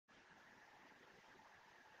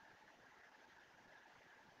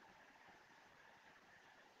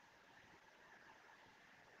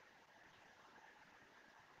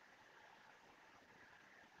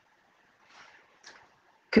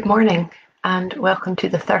Good morning and welcome to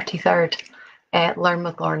the 33rd Learn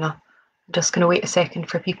With Lorna. I'm just going to wait a second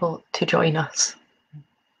for people to join us.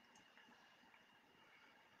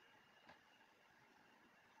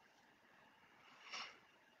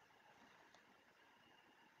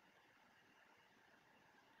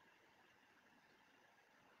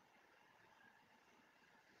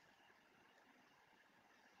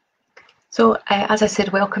 So, as I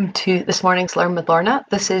said, welcome to this morning's Learn With Lorna.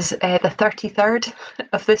 This is the 33rd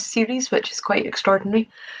of this series, which is quite extraordinary.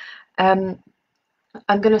 I'm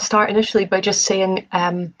going to start initially by just saying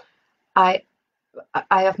I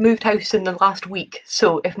have moved house in the last week,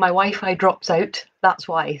 so if my Wi-Fi drops out, that's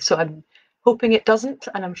why. So I'm hoping it doesn't,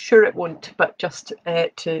 and I'm sure it won't, but just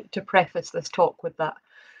to preface this talk with that.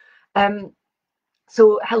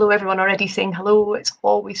 So hello everyone already saying hello. It's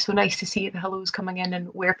always so nice to see the hellos coming in and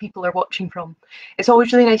where people are watching from. It's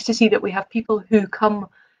always really nice to see that we have people who come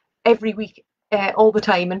every week all the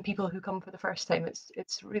time and people who come for the first time.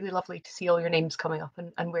 It's really lovely to see all your names coming up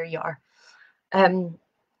and where you are.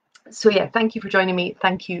 So yeah, thank you for joining me.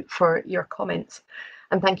 Thank you for your comments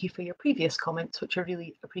and thank you for your previous comments, which are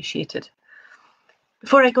really appreciated.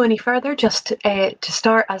 Before I go any further, just to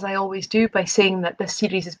start, as I always do, by saying that this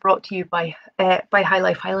series is brought to you by High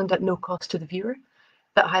Life Highland at no cost to the viewer,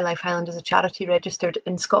 that High Life Highland is a charity registered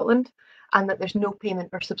in Scotland, and that there's no payment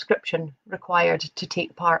or subscription required to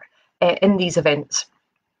take part in these events.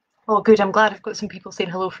 Oh, good. I'm glad I've got some people saying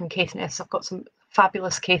hello from Caithness. I've got some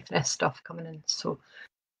fabulous Caithness stuff coming in. So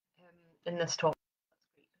in this talk.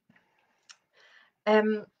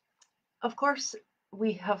 Of course,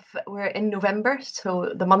 we're in November,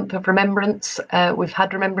 so the month of remembrance. We've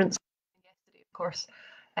had remembrance yesterday, of course,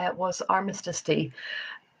 was Armistice Day.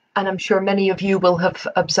 And I'm sure many of you will have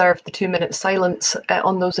observed the 2-minute silence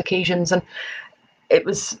on those occasions. And it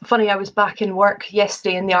was funny, I was back in work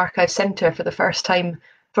yesterday in the Archive Centre for the first time,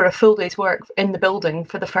 for a full day's work in the building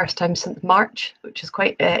for the first time since March, which is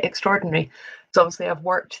quite extraordinary. So obviously I've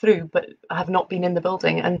worked through, but I have not been in the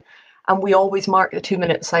building. And we always mark the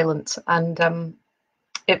 2-minute silence. And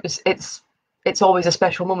it's always a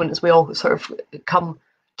special moment as we all sort of come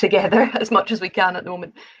together as much as we can at the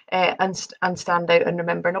moment and stand out and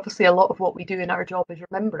remember. And obviously a lot of what we do in our job is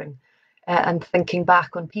remembering and thinking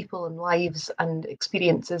back on people and lives and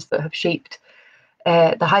experiences that have shaped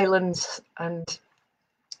the Highlands. And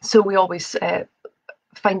so we always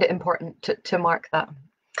find it important to mark that.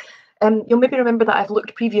 You'll maybe remember that I've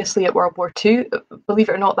looked previously at World War II. Believe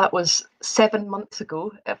it or not, that was 7 months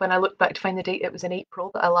ago. When I looked back to find the date, it was in April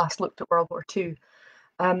that I last looked at World War II.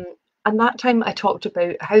 And that time I talked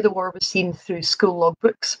about how the war was seen through school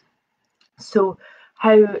logbooks. So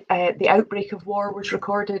how the outbreak of war was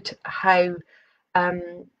recorded, how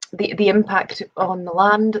the impact on the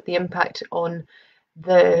land, the impact on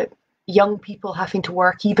the young people having to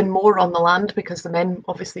work even more on the land because the men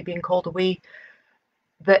obviously being called away,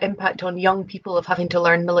 the impact on young people of having to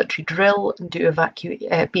learn military drill and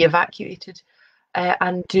be evacuated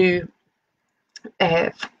and do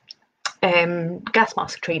gas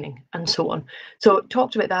mask training and so on. So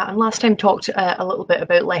talked about that, and last time talked a little bit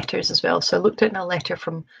about letters as well. So I looked at a letter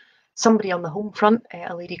from somebody on the home front,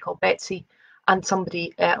 a lady called Betsy, and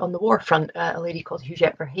somebody on the war front, a lady called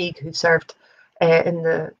Huguette Verhaeghe, who served in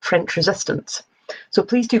the French resistance. So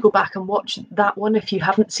please do go back and watch that one. If you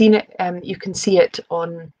haven't seen it, you can see it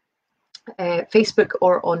on Facebook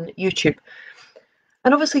or on YouTube.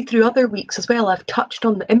 And obviously through other weeks as well, I've touched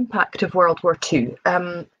on the impact of World War II.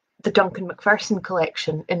 The Duncan Macpherson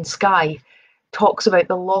collection in Skye talks about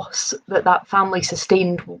the loss that family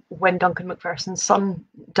sustained when Duncan Macpherson's son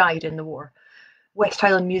died in the war. West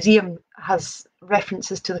Highland Museum has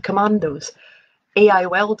references to the commandos. AI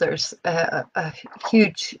Welders, a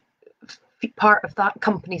huge part of that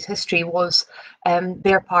company's history was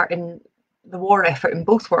their part in the war effort in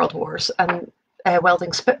both world wars and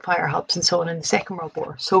welding Spitfire hubs and so on in the Second World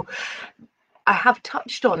War. So I have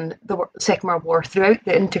touched on the Second World War throughout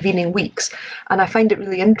the intervening weeks, and I find it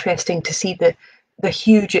really interesting to see the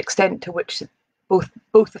huge extent to which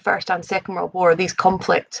both the First and Second World War, these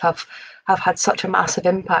conflicts have had such a massive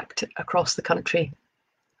impact across the country.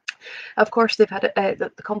 Of course, they've had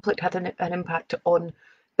the conflict had an impact on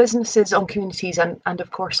businesses, on communities, and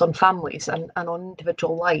of course on families and on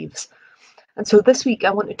individual lives. And so this week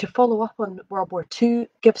I wanted to follow up on World War II,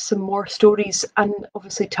 give some more stories, and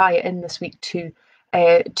obviously tie it in this week to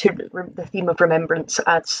the theme of remembrance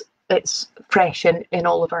as it's fresh in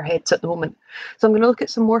all of our heads at the moment. So I'm going to look at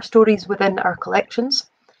some more stories within our collections.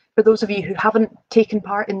 For those of you who haven't taken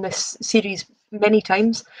part in this series many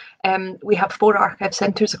times, we have 4 archive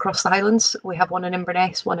centres across the Highlands. We have one in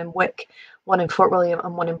Inverness, one in Wick, one in Fort William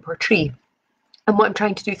and one in Portree. And what I'm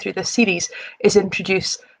trying to do through this series is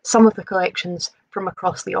introduce some of the collections from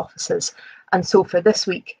across the offices. And so for this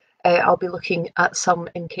week, I'll be looking at some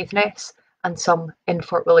in Caithness and some in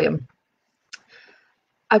Fort William.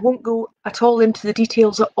 I won't go at all into the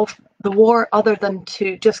details of the war, other than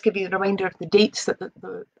to just give you a reminder of the dates that,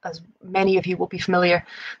 as many of you will be familiar,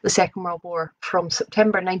 the Second World War from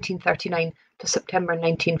September 1939 to September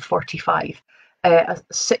 1945,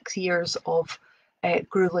 6 years of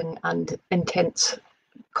grueling and intense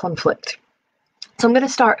conflict. So I'm going to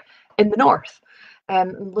start in the north,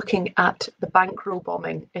 looking at the bank row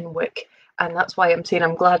bombing in Wick, and that's why I'm saying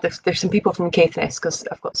I'm glad there's some people from Caithness, because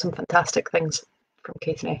I've got some fantastic things from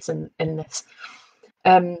Caithness in this.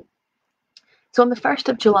 So on the 1st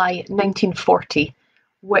of July 1940,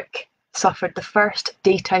 Wick suffered the first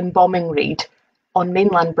daytime bombing raid on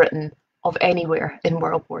mainland Britain of anywhere in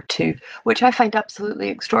World War II, which I find absolutely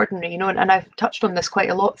extraordinary, and I've touched on this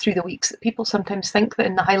quite a lot through the weeks, that people sometimes think that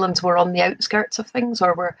in the Highlands we're on the outskirts of things,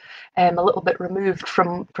 or we're a little bit removed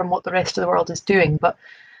from what the rest of the world is doing, but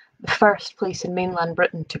the first place in mainland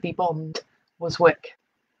Britain to be bombed was Wick.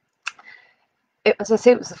 As I say,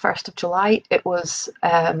 it was the 1st of July. It was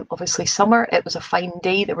obviously summer. It was a fine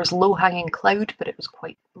day. There was low-hanging cloud, but it was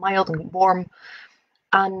quite mild and warm.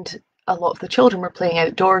 And a lot of the children were playing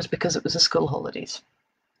outdoors because it was the school holidays.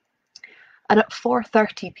 And at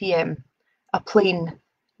 4:30 p.m,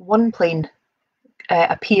 one plane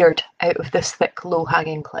appeared out of this thick,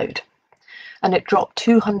 low-hanging cloud. And it dropped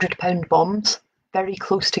 200-pound bombs very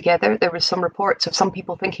close together. There was some reports of some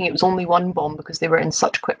people thinking it was only one bomb because they were in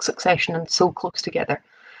such quick succession and so close together.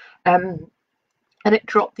 And it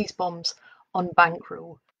dropped these bombs on Bank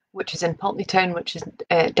Row, which is in Pulteney Town, which is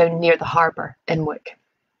down near the harbour in Wick.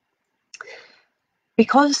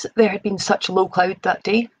 Because there had been such low cloud that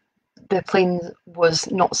day, the plane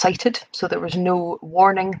was not sighted, so there was no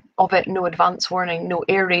warning of it, no advance warning, no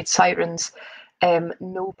air raid sirens,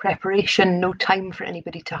 no preparation, no time for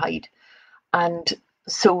anybody to hide. And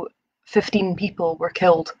so 15 people were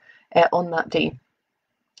killed on that day.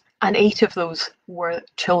 And 8 of those were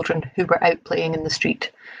children who were out playing in the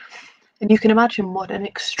street. And you can imagine what an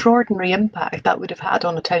extraordinary impact that would have had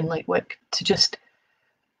on a town like Wick, to just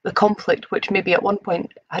the conflict, which maybe at one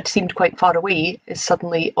point had seemed quite far away, is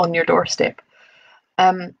suddenly on your doorstep.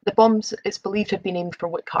 The bombs, it's believed, had been aimed for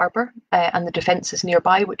Wick Harbour and the defences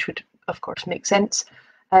nearby, which would, of course, make sense.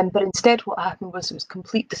 But instead what happened was it was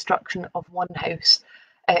complete destruction of one house,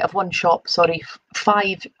 of one shop, sorry.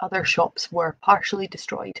 5 other shops were partially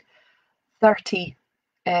destroyed, 30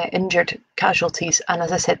 injured casualties, and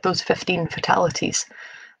as I said, those 15 fatalities.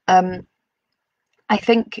 I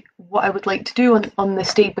think what I would like to do on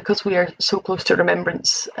this day, because we are so close to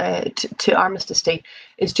Remembrance, to Armistice Day,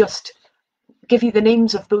 is just give you the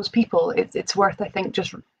names of those people. It's worth, I think,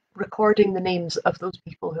 just recording the names of those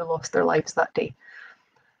people who lost their lives that day.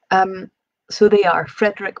 So they are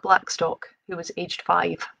Frederick Blackstock, who was aged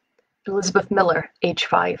 5, Elizabeth Miller, aged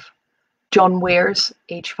 5, John Wares,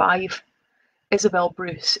 aged 5, Isabel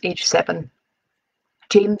Bruce, aged 7,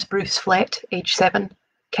 James Bruce Flett, aged 7,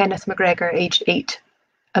 Kenneth McGregor, aged 8,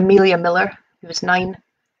 Amelia Miller, who was 9,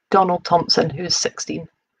 Donald Thompson, who was 16,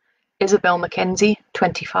 Isabel Mackenzie,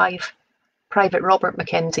 25, Private Robert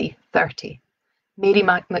Mackenzie, 30, Mary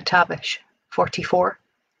McTavish, 44,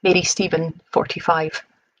 Mary Stephen, 45,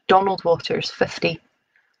 Donald Waters, 50,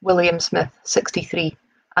 William Smith, 63,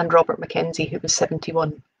 and Robert Mackenzie, who was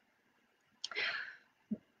 71.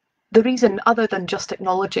 The reason, other than just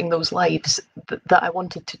acknowledging those lives, that I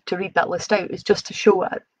wanted to read that list out is just to show,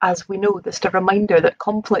 as we know, just a reminder that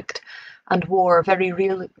conflict and war very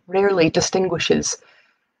rarely distinguishes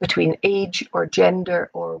between age or gender,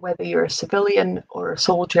 or whether you're a civilian or a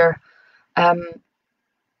soldier. The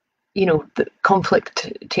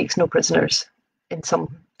conflict takes no prisoners in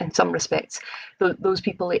some respects. Those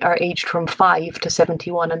people are aged from 5 to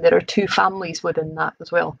 71, and there are 2 families within that as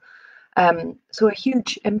well. So a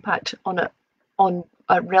huge impact on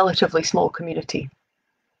a relatively small community.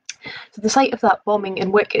 So the site of that bombing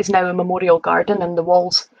in Wick is now a memorial garden, and the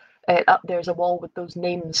walls, there's a wall with those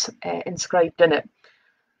names inscribed in it.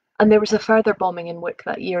 And there was a further bombing in Wick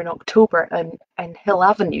that year in October in Hill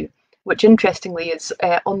Avenue, which interestingly is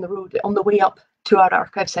on the road, on the way up to our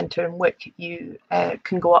archive centre in Wick. You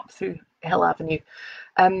can go up through Hill Avenue.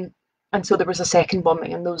 And so there was a second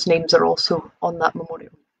bombing, and those names are also on that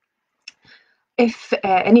memorial. If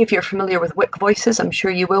any of you are familiar with Wick Voices, I'm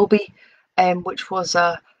sure you will be, which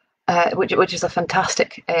is a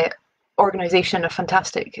fantastic organisation, a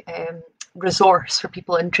fantastic resource for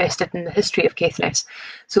people interested in the history of Caithness.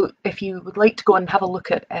 So if you would like to go and have a look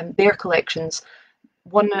at their collections,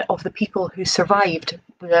 one of the people who survived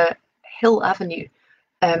the Hill Avenue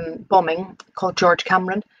bombing, called George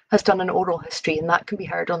Cameron, has done an oral history, and that can be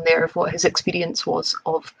heard on there of what his experience was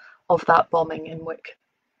of that bombing in Wick.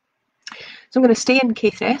 So I'm going to stay in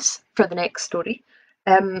Caithness for the next story.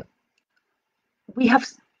 We have,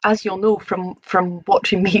 as you'll know from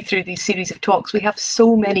watching me through these series of talks, we have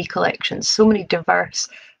so many collections, so many diverse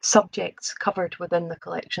subjects covered within the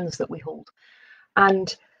collections that we hold.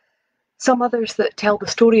 And some others that tell the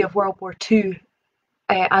story of World War II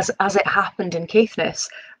as it happened in Caithness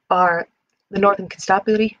are the Northern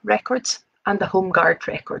Constabulary records and the Home Guard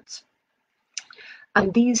records.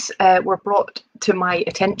 And these were brought to my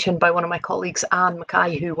attention by one of my colleagues, Anne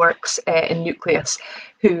Mackay, who works in Nucleus,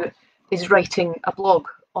 who is writing a blog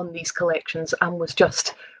on these collections and was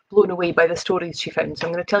just blown away by the stories she found. So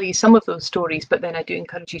I'm going to tell you some of those stories, but then I do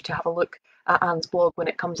encourage you to have a look at Anne's blog when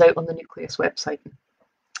it comes out on the Nucleus website.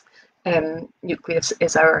 Nucleus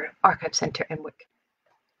is our archive centre in Wick.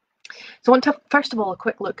 So I want to, first of all, a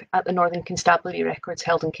quick look at the Northern Constabulary records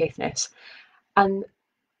held in Caithness. And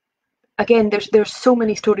again, there's so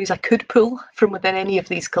many stories I could pull from within any of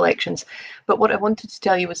these collections, but what I wanted to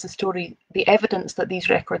tell you was the evidence that these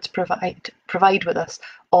records provide with us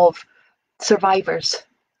of survivors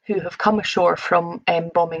who have come ashore from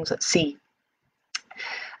bombings at sea.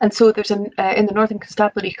 And so there's in the Northern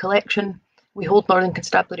Constabulary collection, we hold Northern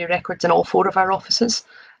Constabulary records in all 4 of our offices.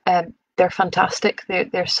 They're fantastic.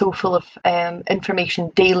 They're so full of information,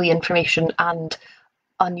 daily information, and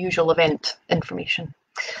unusual event information.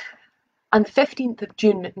 And the 15th of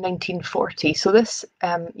June 1940, so this,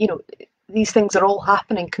 these things are all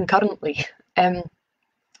happening concurrently.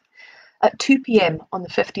 At 2 p.m. on the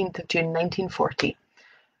 15th of June 1940,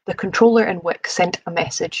 the controller in Wick sent a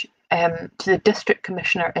message to the district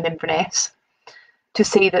commissioner in Inverness to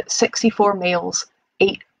say that 64 males,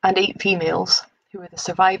 8 females, who were the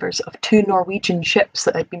survivors of 2 Norwegian ships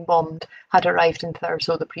that had been bombed, had arrived in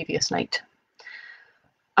Thurso the previous night.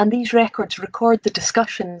 And these records record the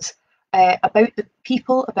discussions about the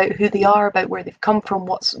people, about who they are, about where they've come from,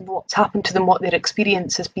 what's happened to them, what their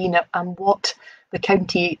experience has been, and what the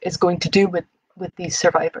county is going to do with these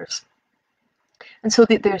survivors. And so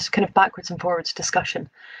there's kind of backwards and forwards discussion.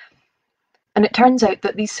 And it turns out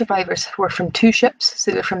that these survivors were from 2 ships,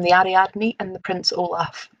 so they're from the Ariadne and the Prince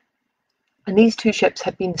Olaf. And these 2 ships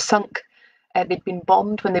had been sunk, they'd been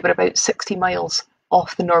bombed when they were about 60 miles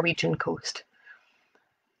off the Norwegian coast.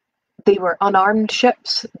 They were unarmed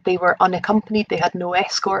ships, they were unaccompanied, they had no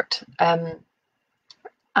escort, and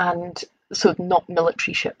so not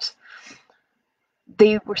military ships.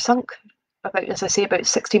 They were sunk about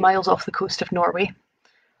 60 miles off the coast of Norway.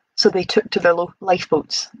 So they took to their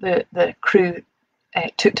lifeboats. The crew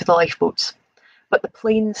took to the lifeboats. But the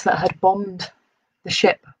planes that had bombed the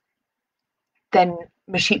ship then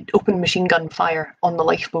opened machine gun fire on the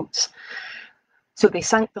lifeboats. So they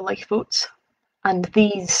sank the lifeboats, and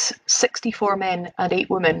these 64 men and 8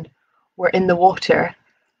 women were in the water,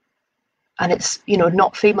 and it's,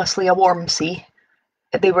 not famously a warm sea.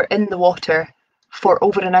 They were in the water for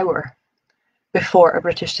over an hour before a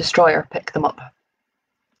British destroyer picked them up.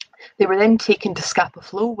 They were then taken to Scapa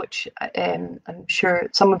Flow, which I'm sure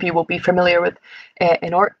some of you will be familiar with,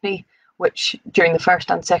 in Orkney, which during the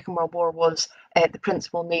First and Second World War was the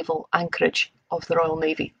principal naval anchorage of the Royal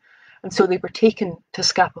Navy. And so they were taken to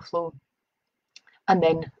Scapa Flow and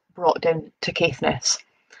then brought down to Caithness.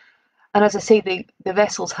 And as I say, the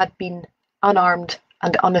vessels had been unarmed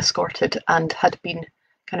and unescorted and had been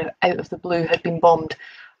kind of out of the blue, had been bombed.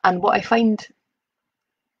 And what I find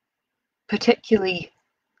particularly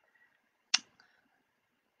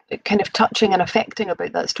kind of touching and affecting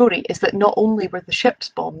about that story is that not only were the ships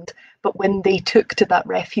bombed, but when they took to that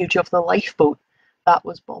refuge of the lifeboat, that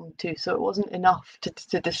was bombed too. So it wasn't enough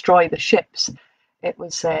to destroy the ships, it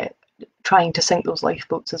was trying to sink those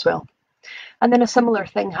lifeboats as well. And then a similar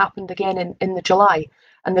thing happened again in the July,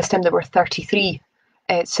 and this time there were 33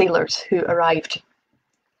 sailors who arrived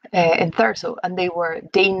in Thurso, and they were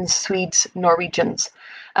Danes, Swedes, Norwegians.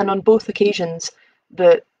 And on both occasions,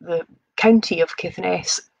 the county of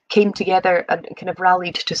Caithness came together and kind of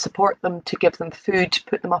rallied to support them, to give them food,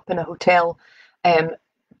 put them up in a hotel,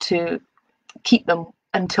 to keep them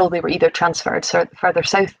until they were either transferred further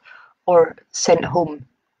south or sent home.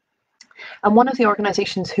 And one of the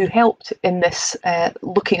organisations who helped in this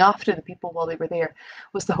looking after the people while they were there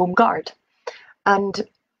was the Home Guard. And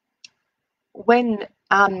when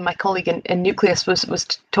Anne, my colleague in Nucleus,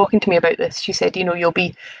 was talking to me about this, she said, you'll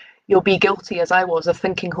be guilty, as I was, of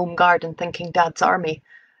thinking Home Guard and thinking Dad's Army,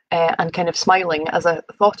 and kind of smiling as I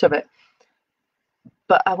thought of it.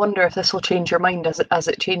 But I wonder if this will change your mind as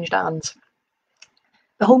it changed Anne's.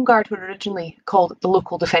 The Home Guard were originally called the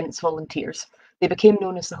Local Defence Volunteers. They became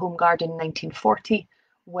known as the Home Guard in 1940,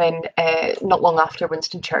 when not long after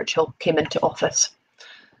Winston Churchill came into office.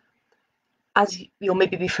 As you'll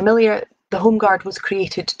maybe be familiar, the Home Guard was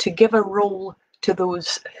created to give a role to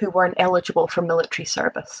those who weren't eligible for military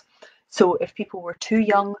service. So if people were too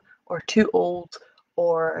young or too old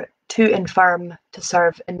or too infirm to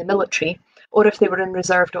serve in the military, or if they were in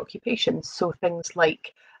reserved occupations, so things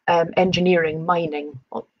like engineering, mining,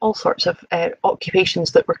 all sorts of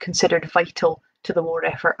occupations that were considered vital to the war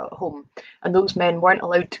effort at home. And those men weren't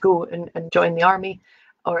allowed to go and join the army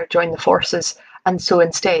or join the forces, and so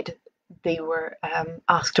instead they were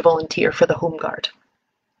asked to volunteer for the Home Guard.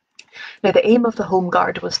 Now, the aim of the Home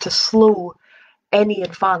Guard was to slow any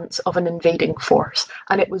advance of an invading force,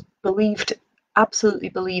 and it was absolutely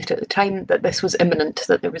believed at the time that this was imminent,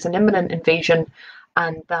 that there was an imminent invasion,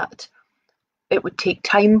 and that it would take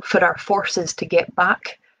time for our forces to get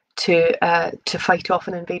back to fight off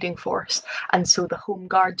an invading force. And so the Home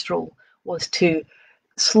Guard's role was to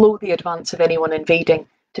slow the advance of anyone invading,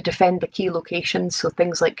 to defend the key locations, so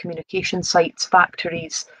things like communication sites,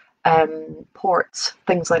 factories, ports,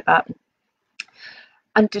 things like that,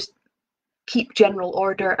 and just keep general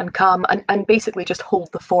order and calm, and basically just hold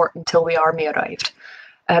the fort until the army arrived.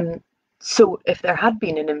 So if there had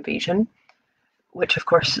been an invasion, which of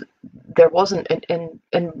course there wasn't in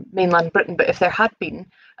mainland Britain, but if there had been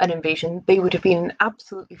an invasion, they would have been an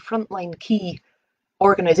absolutely frontline key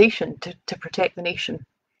organisation to protect the nation.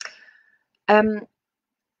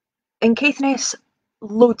 In Caithness,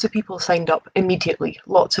 loads of people signed up immediately.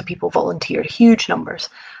 Lots of people volunteered, huge numbers,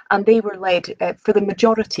 and they were led for the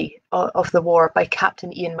majority of the war by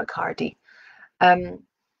Captain Ian McHardy.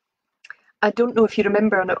 I don't know if you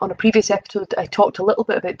remember on a previous episode, I talked a little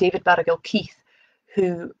bit about David Barrigill Keith,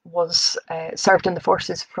 who was served in the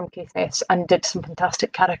forces from Caithness and did some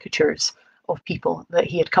fantastic caricatures of people that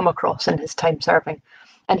he had come across in his time serving.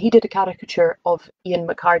 And he did a caricature of Ian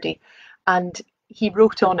McHardy, and he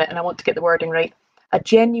wrote on it, and I want to get the wording right, a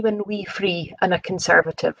genuine wee free and a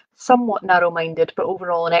conservative, somewhat narrow-minded, but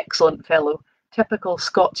overall an excellent fellow, typical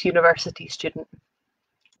Scots University student.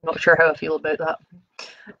 Not sure how I feel about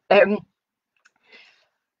that.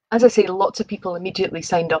 As I say, lots of people immediately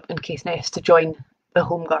signed up in Caithness to join the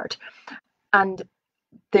Home Guard, and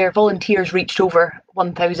their volunteers reached over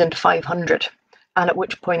 1,500, and at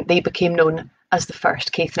which point they became known as the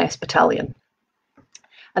 1st Caithness Battalion.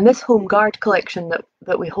 And this Home Guard collection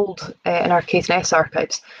that we hold in our Caithness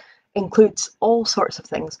archives includes all sorts of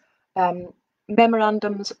things,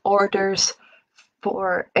 memorandums, orders,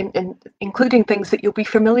 including things that you'll be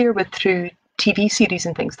familiar with through TV series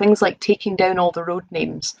and things like taking down all the road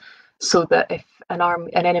names, so that if an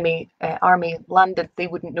enemy army landed, they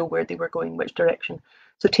wouldn't know where they were going, which direction.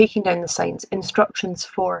 So taking down the signs, instructions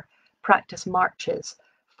for practice marches,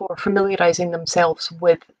 for familiarising themselves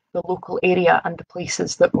with the local area and the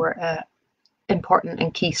places that were important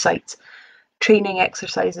and key sites, training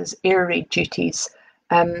exercises, air raid duties,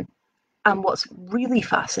 and what's really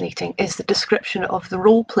fascinating is the description of the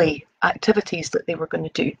role play activities that they were going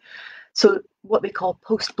to do. So what they call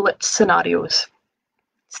post-blitz scenarios.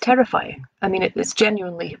 It's terrifying. I mean, it's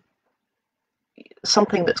genuinely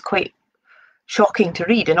something that's quite shocking to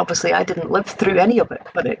read, and obviously I didn't live through any of it,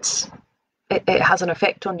 but it has an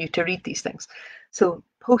effect on you to read these things. So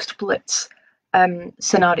post-blitz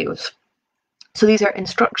scenarios. So these are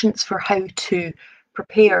instructions for how to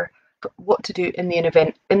prepare for what to do in the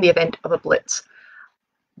event of a blitz.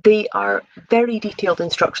 They are very detailed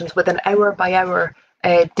instructions with an hour-by-hour,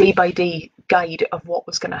 day-by-day guide of what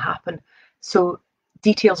was going to happen. So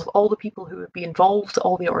details of all the people who would be involved,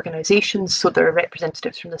 all the organisations. So there are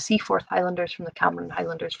representatives from the Seaforth Highlanders, from the Cameron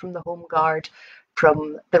Highlanders, from the Home Guard,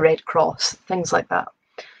 from the Red Cross, things like that.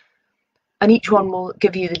 And each one will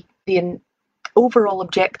give you the overall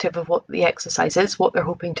objective of what the exercise is, what they're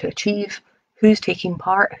hoping to achieve, who's taking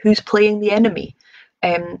part, who's playing the enemy.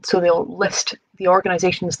 So they'll list the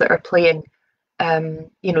organisations that are playing,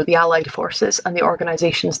 the Allied forces, and the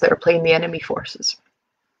organisations that are playing the enemy forces.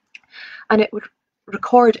 And it would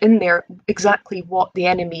record in there exactly what the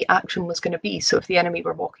enemy action was going to be. So if the enemy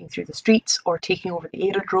were walking through the streets or taking over the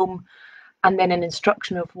aerodrome, and then an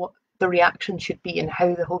instruction of what the reaction should be and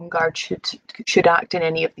how the Home Guard should act in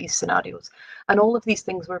any of these scenarios. And all of these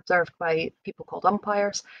things were observed by people called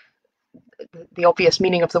umpires. The obvious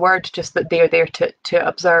meaning of the word, just that they're there to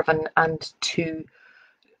observe and to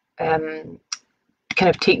kind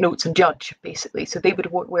of take notes and judge, basically. So they would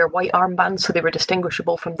wear white armbands, so they were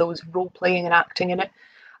distinguishable from those role-playing and acting in it.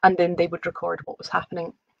 And then they would record what was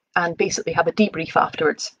happening and basically have a debrief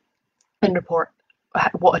afterwards and report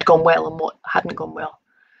what had gone well and what hadn't gone well.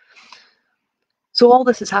 So all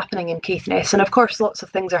this is happening in Caithness, and of course lots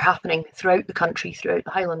of things are happening throughout the country, throughout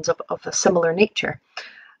the Highlands of a similar nature.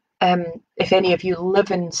 If any of you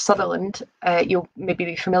live in Sutherland, you'll maybe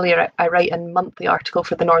be familiar. I write a monthly article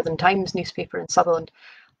for the Northern Times newspaper in Sutherland,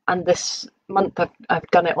 and this month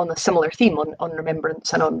I've done it on a similar theme on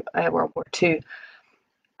remembrance and on World War II.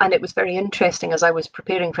 And it was very interesting as I was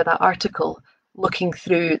preparing for that article, looking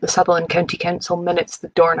through the Sutherland County Council minutes, the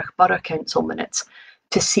Dornoch Borough Council minutes,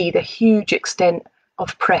 to see the huge extent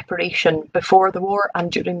of preparation before the war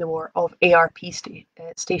and during the war of ARP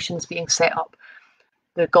stations being set up.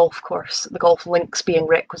 The golf course, the golf links being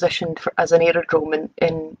requisitioned as an aerodrome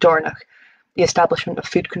in Dornoch, the establishment of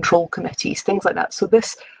food control committees, things like that. So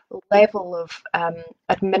this level of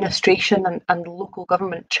administration and local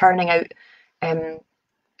government churning out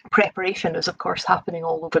preparation is of course happening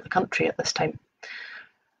all over the country at this time.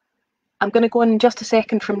 I'm going to go in just a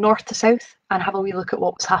second from north to south and have a wee look at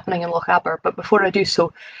what was happening in Lochaber, but before I do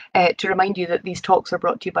so, to remind you that these talks are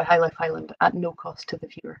brought to you by High Life Highland at no cost to the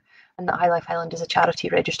viewer, and that High Life Highland is a charity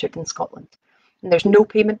registered in Scotland. And there's no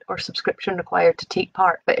payment or subscription required to take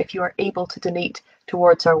part, but if you are able to donate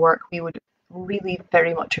towards our work, we would really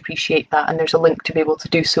very much appreciate that, and there's a link to be able to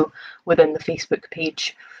do so within the Facebook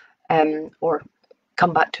page, or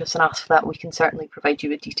come back to us and ask for that. We can certainly provide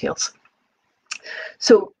you with details.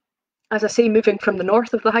 So, as I say, moving from the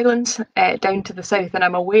north of the Highlands down to the south, and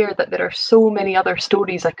I'm aware that there are so many other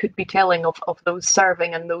stories I could be telling of those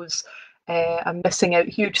serving and those I'm missing out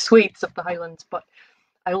huge swathes of the Highlands, but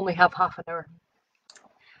I only have half an hour.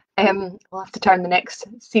 We'll have to turn the next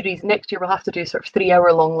series. Next year we'll have to do sort of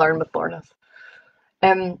 3-hour-long Learn with Lorna.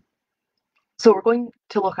 So we're going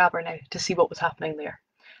to Lochaber now to see what was happening there.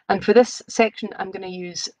 And for this section, I'm going to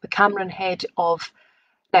use the Cameron head of,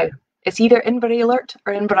 now, it's either Inverary Alert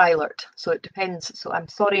or Inverary Alert, so it depends. So I'm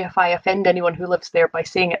sorry if I offend anyone who lives there by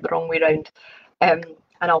saying it the wrong way round, and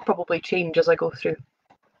I'll probably change as I go through.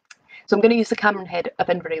 So I'm going to use the Cameron head of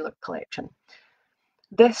Inverary Alert collection.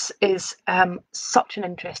 This is such an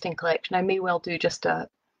interesting collection. I may well do just an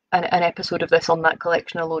episode of this on that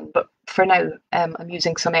collection alone, but for now I'm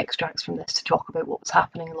using some extracts from this to talk about what was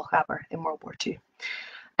happening in Lochaber in World War II.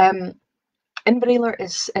 Inverary Alert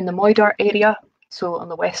is in the Moidart area, so on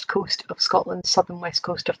the west coast of Scotland, southern west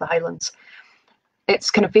coast of the Highlands.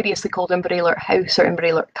 It's kind of variously called Inverary Alert House or Inverary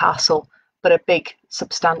Alert Castle, but a big,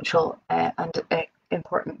 substantial and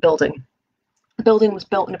important building. The building was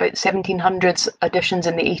built in about the 1700s, additions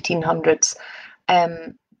in the 1800s,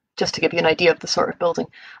 just to give you an idea of the sort of building.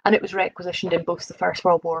 And it was requisitioned in both the First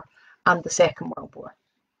World War and the Second World War.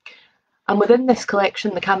 And within this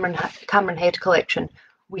collection, the Cameron Head collection,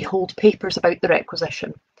 we hold papers about the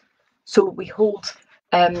requisition. So we hold,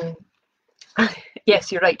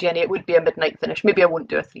 yes, you're right, Jenny, it would be a midnight finish. Maybe I won't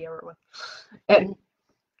do a 3-hour one.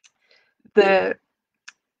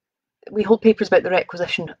 We hold papers about the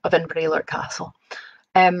requisition of Inverary Alert Castle,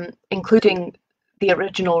 including the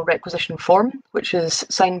original requisition form, which is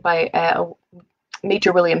signed by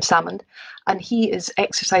Major William Salmond, and he is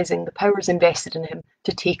exercising the powers invested in him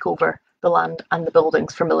to take over the land and the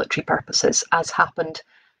buildings for military purposes, as happened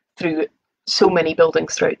through so many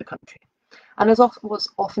buildings throughout the country. And as was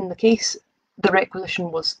often the case, the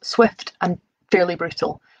requisition was swift and fairly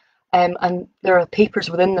brutal. And there are papers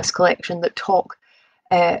within this collection that talk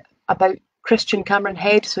about Christian Cameron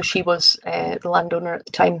Head, so she was the landowner at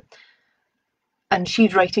the time, and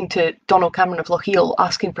she's writing to Donald Cameron of Lochiel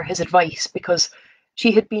asking for his advice because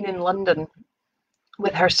she had been in London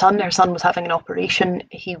with her son. Her son was having an operation.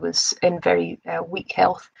 He was in very weak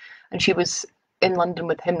health, and she was in London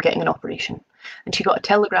with him getting an operation. And she got a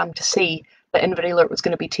telegram to say that Inverary Alert was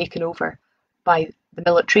going to be taken over by the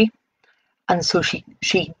military, and so she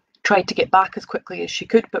tried to get back as quickly as she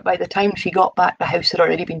could, but by the time she got back, the house had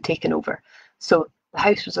already been taken over. So the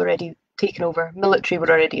house was already taken over, military were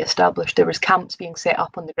already established, there was camps being set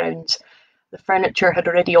up on the grounds, the furniture had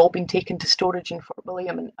already all been taken to storage in Fort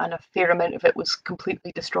William, and a fair amount of it was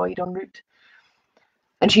completely destroyed en route.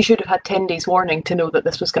 And she should have had 10 days warning to know that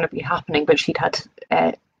this was going to be happening, but she'd had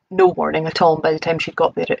no warning at all, and by the time she'd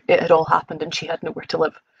got there, it had all happened and she had nowhere to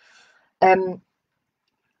live.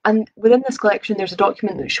 And within this collection, there's a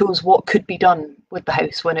document that shows what could be done with the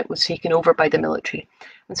house when it was taken over by the military.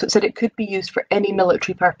 And so it said it could be used for any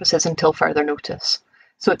military purposes until further notice.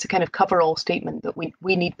 So it's a kind of cover-all statement that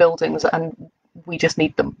we need buildings and we just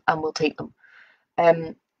need them and we'll take them.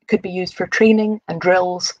 It could be used for training and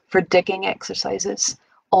drills, for digging exercises.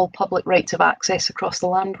 All public rights of access across the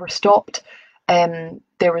land were stopped.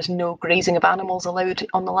 There was no grazing of animals allowed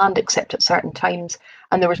on the land except at certain times,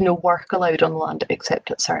 and there was no work allowed on the land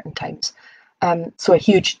except at certain times. So a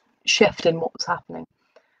huge shift in what was happening.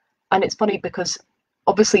 And it's funny because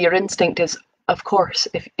obviously your instinct is, of course,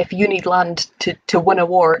 if you need land to win a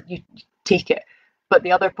war, you take it. But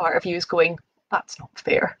the other part of you is going, that's not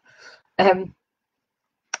fair.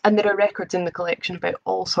 And there are records in the collection about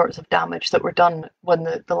all sorts of damage that were done when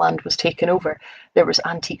the land was taken over. There was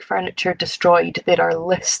antique furniture destroyed. There are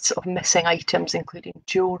lists of missing items, including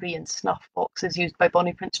jewellery and snuff boxes used by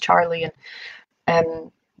Bonnie Prince Charlie,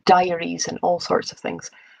 and diaries and all sorts of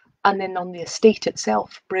things. And then on the estate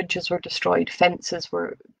itself, bridges were destroyed, fences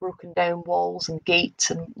were broken down, walls and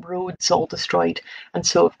gates and roads all destroyed. And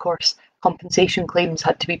so, of course, compensation claims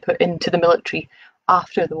had to be put into the military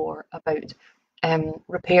after the war about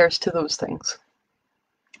repairs to those things.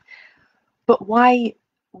 But why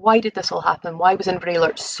did this all happen? Why was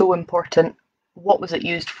Invernahyleach so important? What was it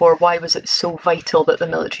used for? Why was it so vital that the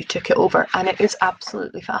military took it over? And it is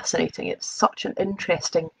absolutely fascinating. It's such an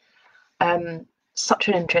interesting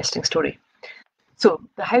story. So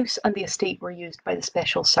the house and the estate were used by the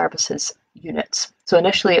Special Services units. So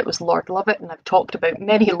initially it was Lord Lovat, and I've talked about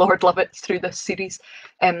many Lord Lovats through this series.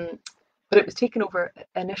 But it was taken over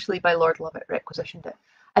initially by Lord Lovat, requisitioned it,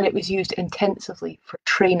 and it was used intensively for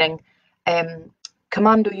training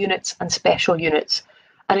commando units and special units.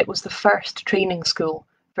 And it was the first training school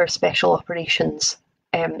for special operations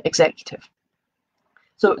executive.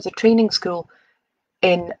 So it was a training school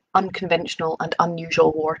in unconventional and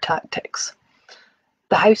unusual war tactics.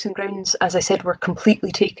 The house and grounds, as I said, were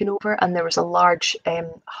completely taken over, and there was a large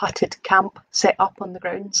hutted camp set up on the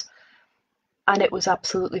grounds. And it was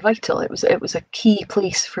absolutely vital. It was a key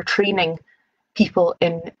place for training people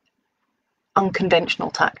in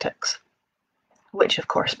unconventional tactics, which of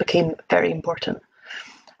course became very important.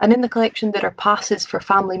 And in the collection there are passes for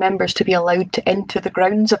family members to be allowed to enter the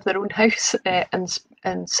grounds of their own house, and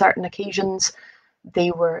on certain occasions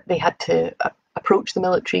they had to approach the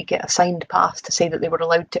military, get a signed pass to say that they were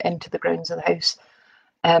allowed to enter the grounds of the house.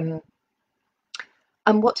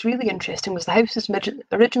 And what's really interesting was the house was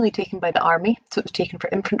originally taken by the army, so it was taken for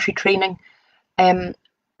infantry training,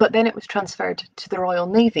 but then it was transferred to the Royal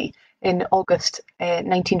Navy in August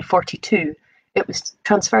 1942. It was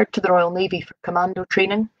transferred to the Royal Navy for commando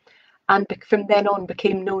training, and from then on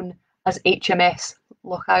became known as HMS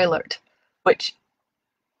Lochaber, which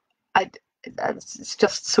it's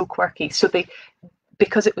just so quirky. So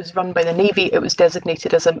because it was run by the Navy, it was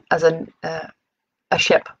designated as a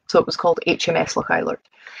ship, so it was called HMS Lochaber.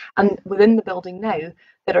 And within the building now,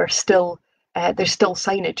 there's still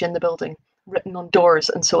signage in the building written on doors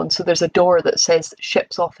and so on. So there's a door that says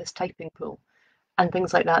ship's office typing pool and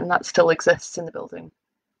things like that, and that still exists in the building.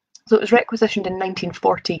 So it was requisitioned in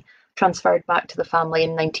 1940, transferred back to the family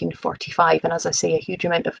in 1945, and as I say, a huge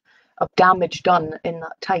amount of damage done in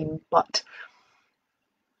that time, but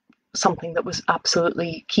something that was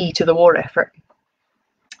absolutely key to the war effort.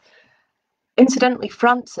 Incidentally,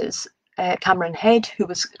 Francis Cameron Head, who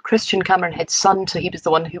was Christian Cameron Head's son, so he was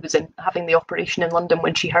the one who was having the operation in London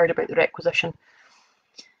when she heard about the requisition.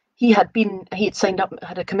 He had signed up,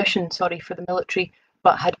 had a commission, for the military,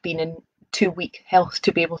 but had been in too weak health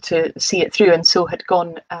to be able to see it through, and so had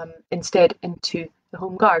gone instead into the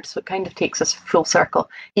Home Guard. So it kind of takes us full circle.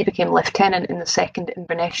 He became lieutenant in the 2nd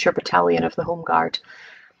Inverness-shire Battalion of the Home Guard.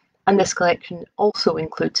 And this collection also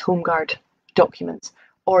includes Home Guard documents,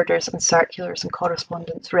 orders and circulars and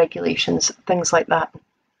correspondence, regulations, things like that.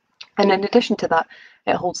 And in addition to that,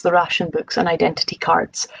 it holds the ration books and identity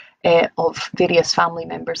cards of various family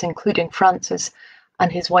members, including Francis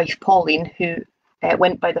and his wife Pauline, who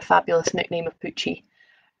went by the fabulous nickname of Poochie,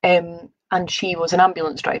 and she was an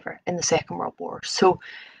ambulance driver in the Second World War. So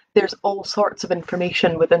there's all sorts of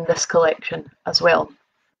information within this collection as well.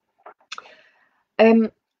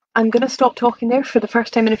 I'm going to stop talking there for the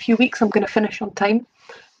first time in a few weeks. I'm going to finish on time.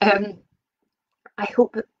 I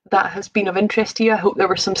hope that has been of interest to you. I hope there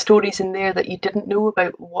were some stories in there that you didn't know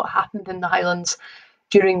about what happened in the Highlands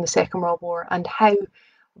during the Second World War and how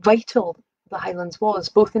vital the Highlands was,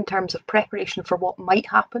 both in terms of preparation for what might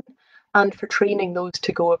happen and for training those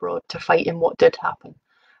to go abroad to fight in what did happen.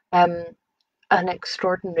 An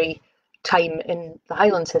extraordinary time in the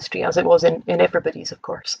Highlands history, as it was in everybody's, of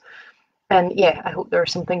course. And yeah, I hope there are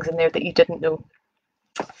some things in there that you didn't know.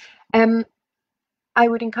 I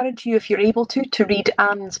would encourage you, if you're able to read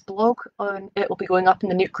Anne's blog. It will be going up in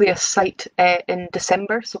the Nucleus site in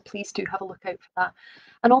December, so please do have a look out for that.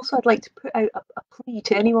 And also I'd like to put out a plea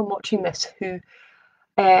to anyone watching this who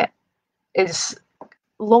is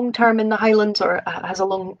long-term in the Highlands or has a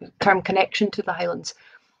long-term connection to the Highlands.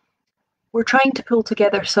 We're trying to pull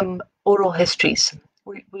together some oral histories.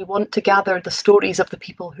 We want to gather the stories of the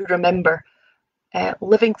people who remember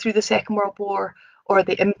living through the Second World War, or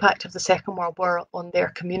the impact of the Second World War on their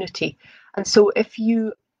community. And so if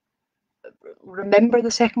you remember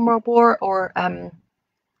the Second World War or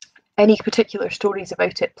any particular stories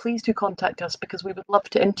about it, please do contact us, because we would love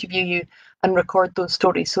to interview you and record those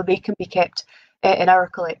stories so they can be kept in our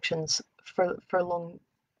collections for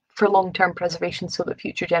long-term preservation, so that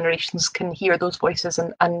future generations can hear those voices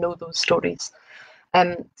and know those stories.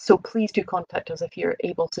 So please do contact us if you're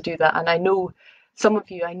able to do that. And I know some of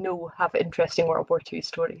you, have interesting World War II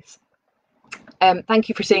stories. Thank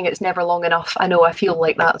you for saying it's never long enough. I know I feel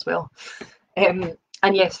like that as well.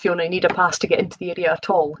 And yes, Fiona, you need a pass to get into the area at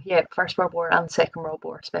all. Yeah, First World War and Second World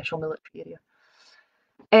War, special military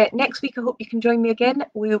area. Next week, I hope you can join me again.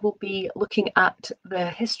 We will be looking at the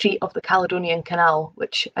history of the Caledonian Canal,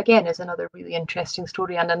 which again is another really interesting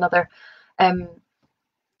story and another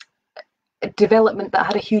development that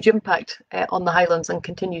had a huge impact on the Highlands and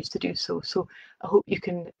continues to do so. So I hope you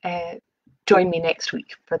can join me next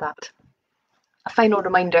week for that. A final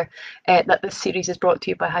reminder that this series is brought to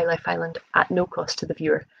you by High Life Highland at no cost to the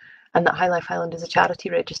viewer, and that High Life Highland is a charity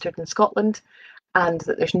registered in Scotland, and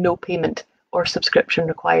that there's no payment or subscription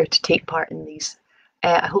required to take part in these.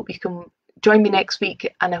 I hope you can join me next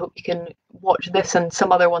week, and I hope you can watch this and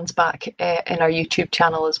some other ones back in our YouTube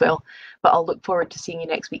channel as well. But I'll look forward to seeing you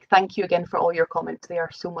next week. Thank you again for all your comments. They are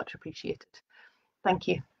so much appreciated. Thank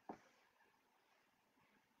you.